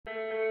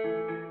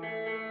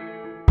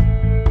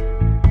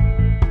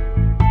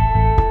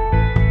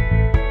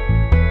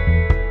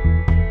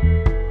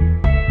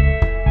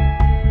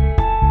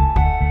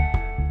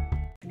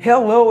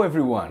Hello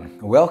everyone,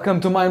 welcome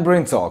to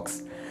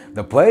mindbraintalks,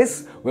 the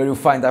place where you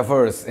find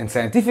diverse and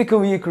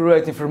scientifically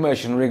accurate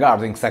information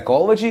regarding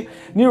psychology,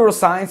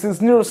 neurosciences,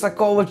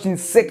 neuropsychology,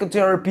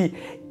 psychotherapy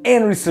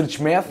and research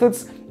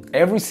methods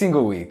every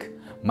single week.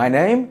 My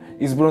name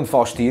is Bruno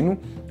Faustino.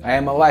 I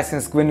am a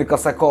licensed clinical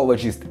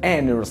psychologist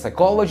and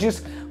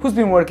neuropsychologist who's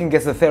been working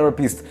as a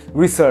therapist,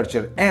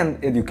 researcher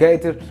and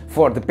educator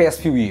for the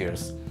past few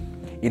years.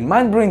 In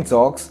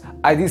mindbraintalks,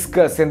 I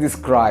discuss and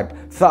describe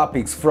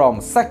topics from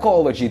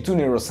psychology to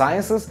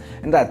neurosciences,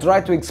 and I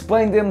try to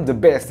explain them the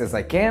best as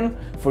I can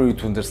for you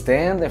to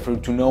understand and for you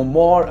to know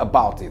more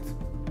about it.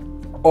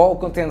 All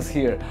contents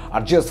here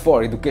are just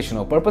for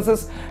educational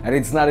purposes, and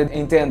it's not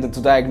intended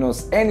to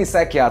diagnose any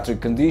psychiatric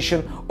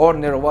condition or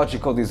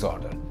neurological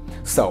disorder.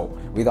 So,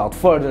 without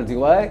further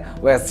delay,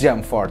 let's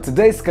jump for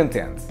today's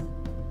content.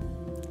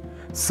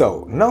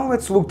 So, now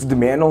let's look to the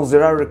manuals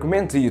that I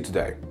recommend to you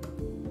today.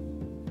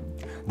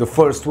 The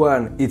first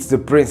one is The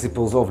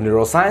Principles of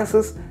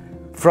Neurosciences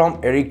from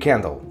Eric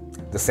Kandel.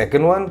 The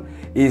second one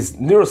is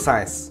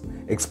Neuroscience,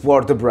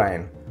 Explore the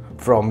Brain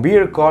from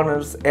Beer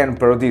Corners and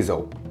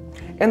Paradiso.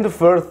 And the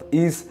third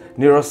is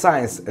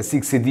Neuroscience, a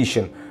 6th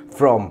edition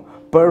from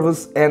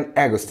Purvis and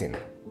Agustin.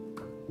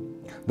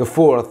 The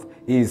fourth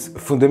is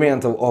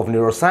Fundamental of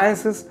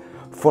Neurosciences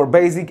for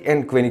Basic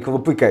and Clinical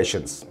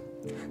Applications.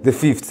 The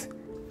fifth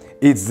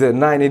is the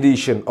 9th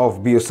edition of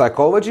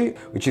Biopsychology,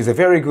 which is a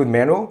very good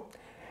manual.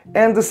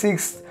 And the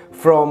sixth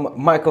from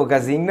Michael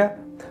Gazigna,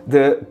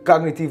 the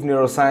Cognitive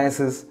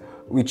Neurosciences,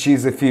 which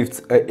is the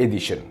 5th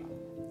edition.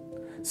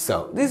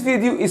 So, this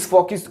video is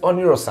focused on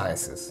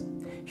neurosciences.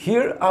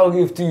 Here I'll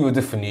give to you a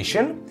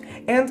definition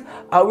and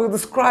I will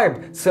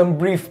describe some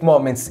brief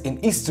moments in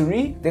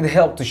history that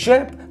help to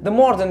shape the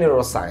modern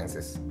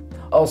neurosciences.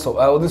 Also,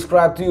 I will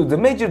describe to you the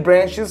major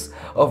branches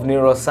of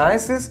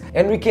neurosciences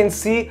and we can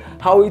see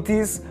how it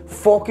is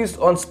focused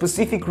on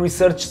specific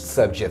research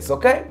subjects,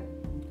 okay?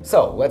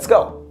 So, let's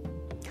go!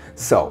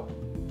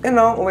 And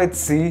now let's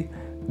see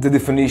the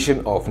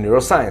definition of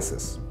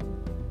neurosciences.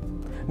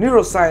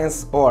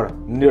 Neuroscience or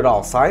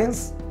neural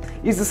science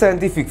is a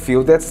scientific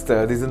field that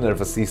studies the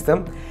nervous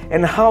system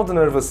and how the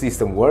nervous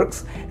system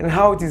works and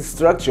how it is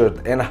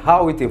structured and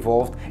how it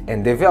evolved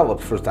and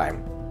developed through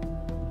time.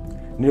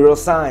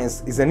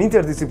 Neuroscience is an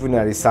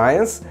interdisciplinary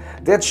science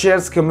that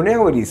shares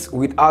commonalities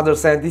with other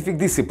scientific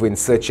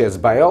disciplines such as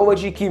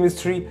biology,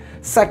 chemistry,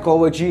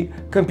 psychology,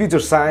 computer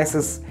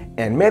sciences,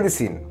 and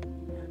medicine.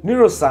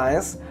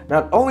 Neuroscience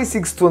not only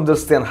seeks to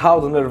understand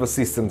how the nervous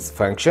system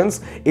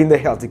functions in the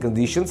healthy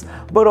conditions,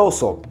 but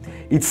also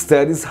it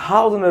studies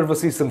how the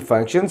nervous system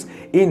functions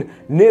in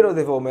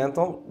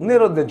neurodevelopmental,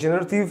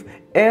 neurodegenerative,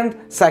 and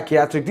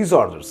psychiatric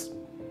disorders.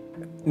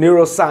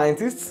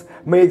 Neuroscientists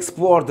may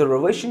explore the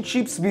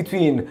relationships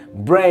between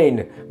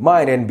brain,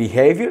 mind, and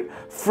behavior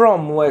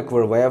from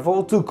molecular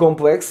level to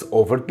complex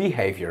overt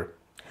behavior.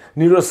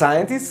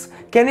 Neuroscientists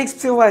can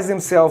specialize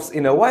themselves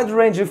in a wide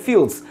range of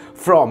fields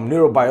from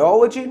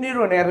neurobiology,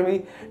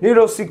 neuroanatomy,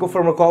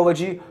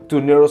 neuropsychopharmacology to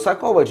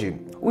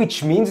neuropsychology,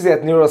 which means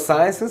that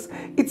neurosciences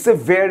it's a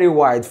very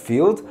wide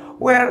field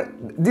where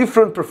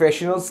different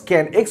professionals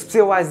can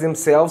specialize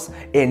themselves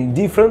in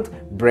different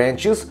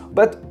branches,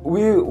 but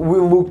we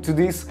will look to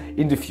this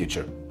in the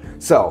future.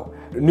 So,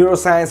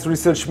 neuroscience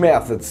research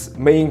methods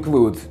may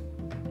include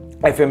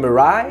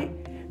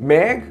fMRI,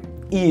 MEG,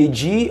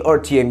 EEG or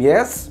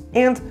TMS,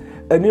 and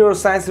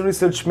neuroscience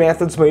research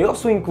methods may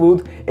also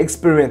include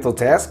experimental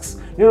tasks,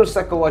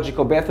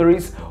 neuropsychological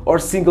batteries or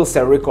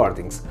single-cell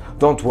recordings.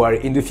 Don't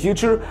worry, in the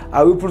future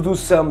I will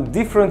produce some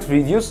different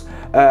videos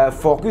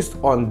focused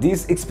on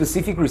these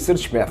specific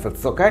research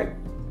methods, okay?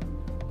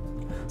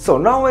 So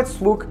now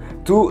let's look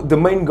to the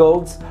main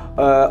goals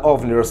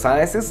of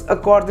neurosciences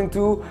according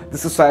to the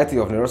Society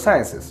of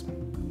Neurosciences.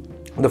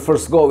 The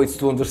first goal is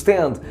to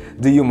understand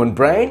the human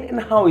brain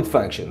and how it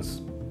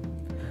functions.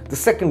 The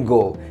second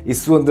goal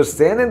is to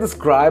understand and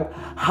describe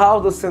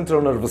how the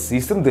central nervous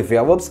system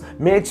develops,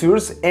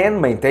 matures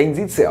and maintains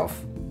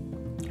itself.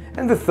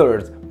 And the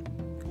third,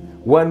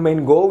 one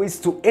main goal is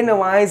to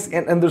analyze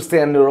and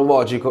understand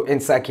neurological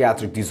and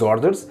psychiatric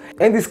disorders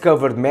and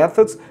discover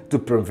methods to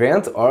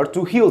prevent or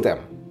to heal them.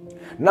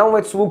 Now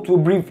let's look to a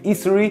brief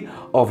history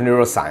of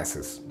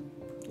neurosciences.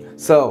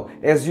 So,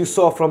 as you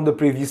saw from the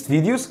previous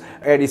videos,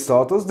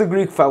 Aristotle, the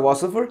Greek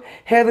philosopher,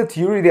 had a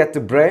theory that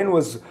the brain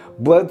was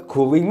blood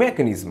cooling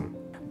mechanism.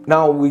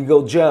 Now we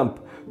will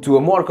jump to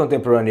a more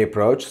contemporary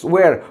approach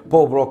where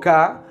Paul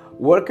Broca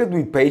worked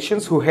with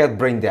patients who had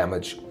brain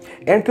damage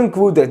and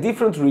concluded that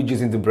different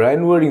regions in the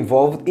brain were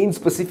involved in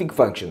specific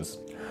functions.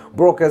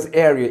 Broca's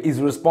area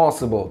is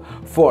responsible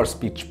for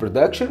speech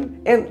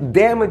production, and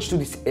damage to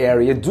this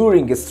area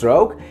during a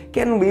stroke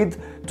can lead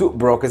to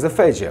Broca's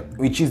aphasia,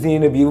 which is the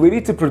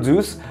inability to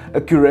produce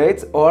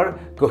accurate or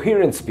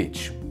coherent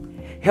speech.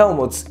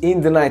 Helmholtz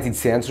in the 19th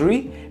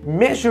century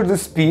measured the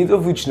speed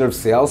of which nerve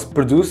cells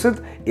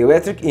produced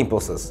electric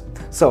impulses.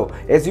 So,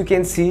 as you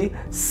can see,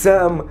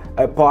 some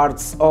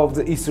parts of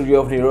the history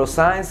of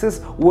neurosciences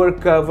were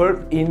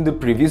covered in the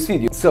previous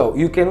video. So,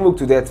 you can look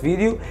to that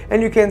video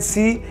and you can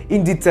see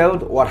in detail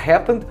what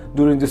happened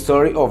during the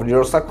story of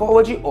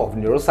neuropsychology of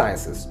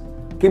neurosciences.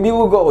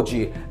 Camillo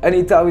Golgi, an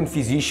Italian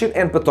physician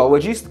and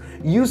pathologist,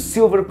 used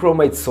silver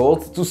chromate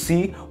salt to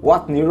see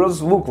what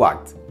neurons look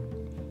like.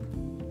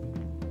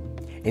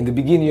 In the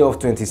beginning of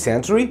the 20th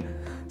century,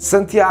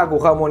 Santiago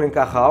Ramón y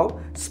Cajal,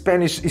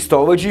 Spanish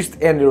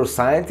histologist and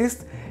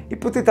neuroscientist,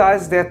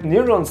 hypothesized that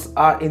neurons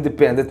are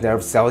independent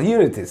nerve cell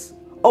units.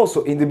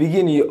 Also, in the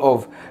beginning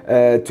of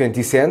the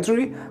 20th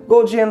century,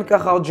 Golgi and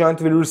Cajal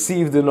jointly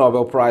received the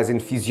Nobel Prize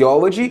in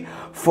Physiology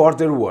for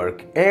their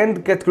work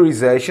and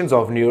categorizations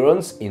of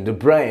neurons in the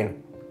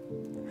brain.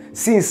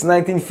 Since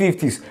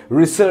 1950s,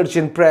 research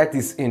and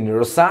practice in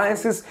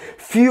neurosciences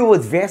fuel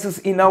advances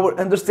in our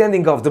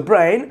understanding of the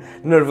brain,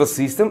 nervous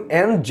system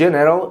and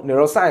general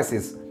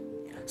neurosciences.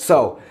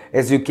 So,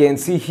 as you can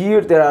see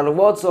here, there are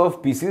lots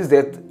of pieces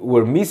that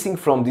were missing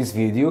from this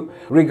video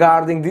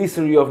regarding the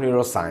history of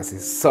neurosciences.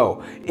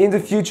 So, in the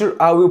future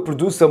I will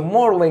produce a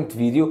more length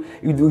video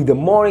with the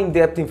more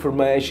in-depth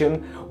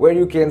information where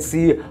you can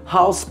see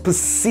how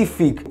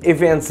specific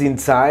events in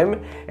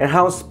time and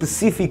how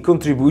specific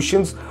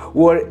contributions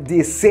were the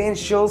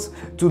essentials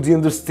to the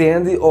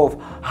understanding of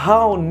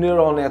how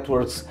neural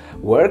networks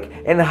work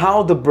and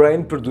how the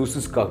brain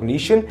produces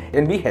cognition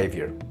and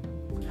behavior.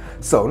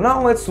 So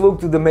now let's look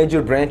to the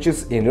major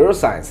branches in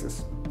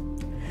neurosciences.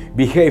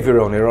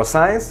 Behavioral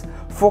neuroscience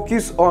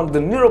focuses on the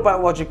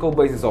neurobiological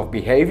basis of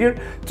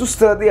behavior to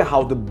study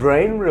how the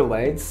brain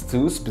relates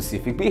to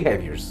specific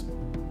behaviors.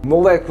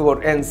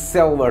 Molecular and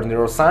cellular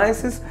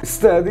neurosciences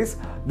studies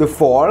the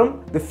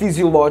form, the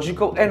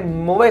physiological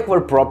and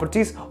molecular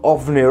properties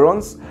of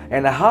neurons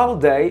and how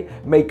they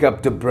make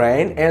up the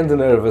brain and the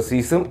nervous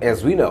system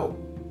as we know.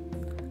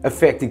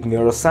 Affective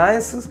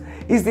neurosciences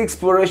is the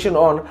exploration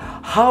on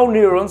how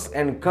neurons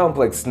and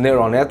complex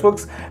neural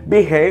networks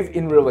behave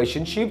in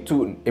relationship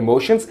to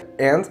emotions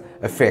and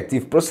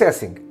affective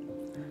processing.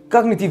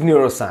 Cognitive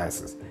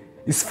neurosciences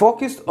is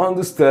focused on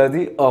the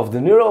study of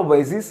the neural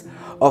basis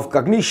of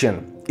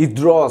cognition. It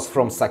draws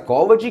from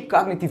psychology,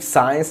 cognitive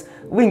science,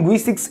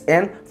 linguistics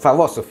and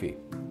philosophy.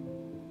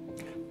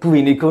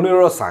 Clinical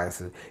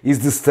neurosciences is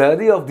the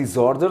study of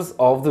disorders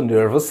of the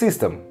nervous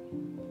system.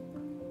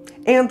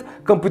 And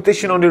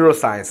computational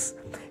neuroscience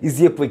is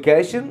the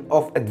application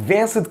of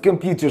advanced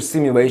computer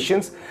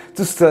simulations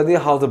to study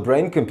how the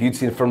brain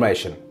computes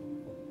information.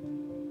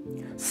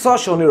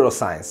 Social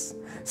neuroscience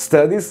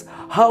studies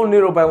how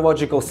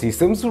neurobiological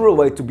systems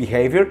relate to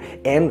behavior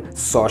and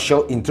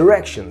social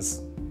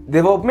interactions.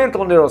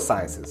 Developmental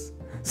neurosciences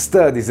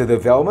studies the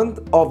development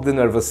of the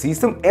nervous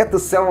system at the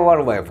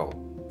cellular level.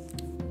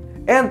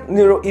 And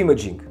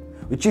neuroimaging,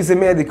 which is a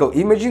medical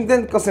imaging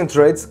that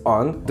concentrates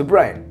on the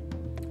brain.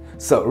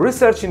 So,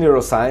 research in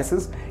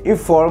neurosciences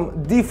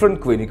inform different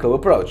clinical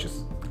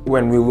approaches.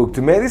 When we look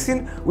to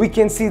medicine, we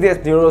can see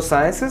that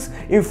neurosciences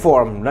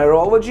inform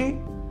neurology,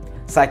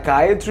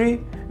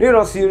 psychiatry,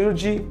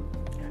 neurosurgery,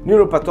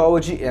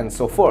 neuropathology and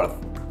so forth.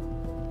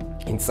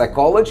 In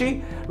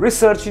psychology,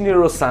 research in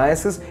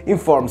neurosciences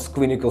informs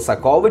clinical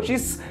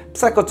psychologists,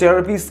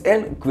 psychotherapists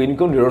and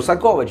clinical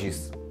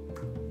neuropsychologists.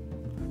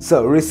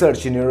 So,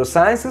 research in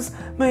neurosciences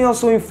may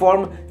also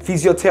inform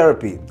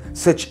physiotherapy,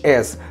 such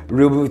as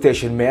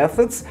rehabilitation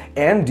methods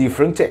and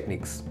different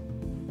techniques.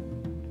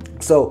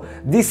 So,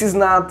 this is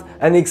not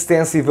an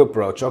extensive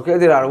approach, okay?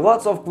 There are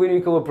lots of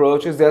clinical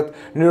approaches that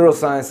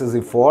neurosciences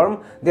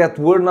inform that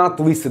were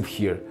not listed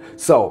here.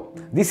 So,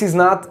 this is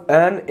not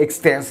an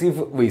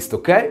extensive list,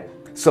 okay?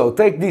 So,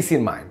 take this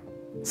in mind.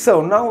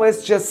 So, now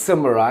let's just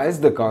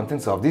summarize the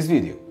contents of this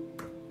video.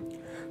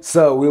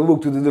 So, we'll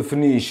look to the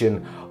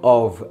definition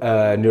of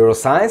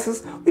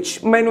neurosciences,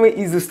 which mainly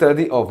is the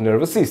study of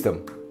nervous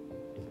system.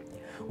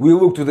 We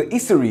look to the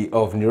history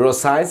of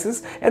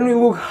neurosciences and we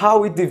look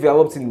how it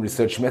develops in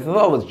research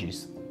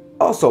methodologies.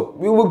 Also,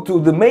 we look to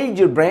the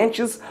major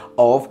branches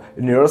of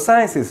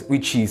neurosciences,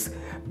 which is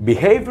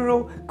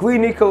behavioral,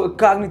 clinical,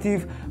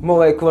 cognitive,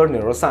 molecular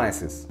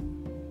neurosciences.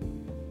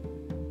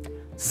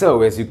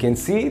 So, as you can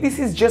see, this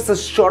is just a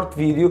short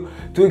video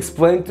to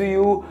explain to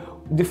you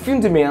the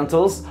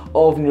fundamentals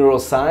of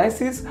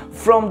neurosciences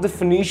from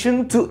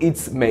definition to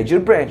its major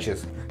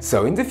branches.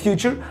 So in the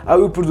future I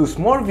will produce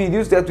more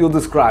videos that will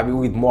describe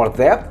with more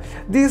depth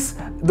these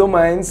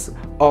domains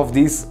of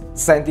this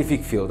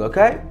scientific field,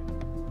 okay?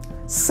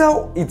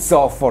 So it's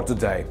all for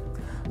today.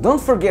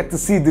 Don't forget to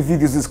see the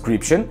video's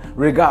description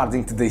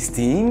regarding today's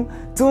theme,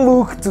 to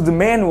look to the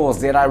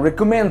manuals that I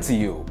recommend to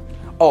you.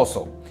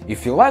 Also,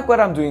 if you like what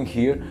I'm doing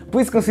here,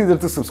 please consider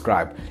to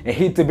subscribe and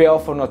hit the bell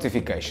for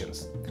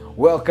notifications.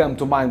 Welcome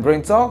to Mind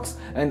Brain Talks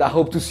and I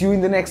hope to see you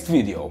in the next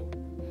video.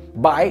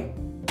 Bye!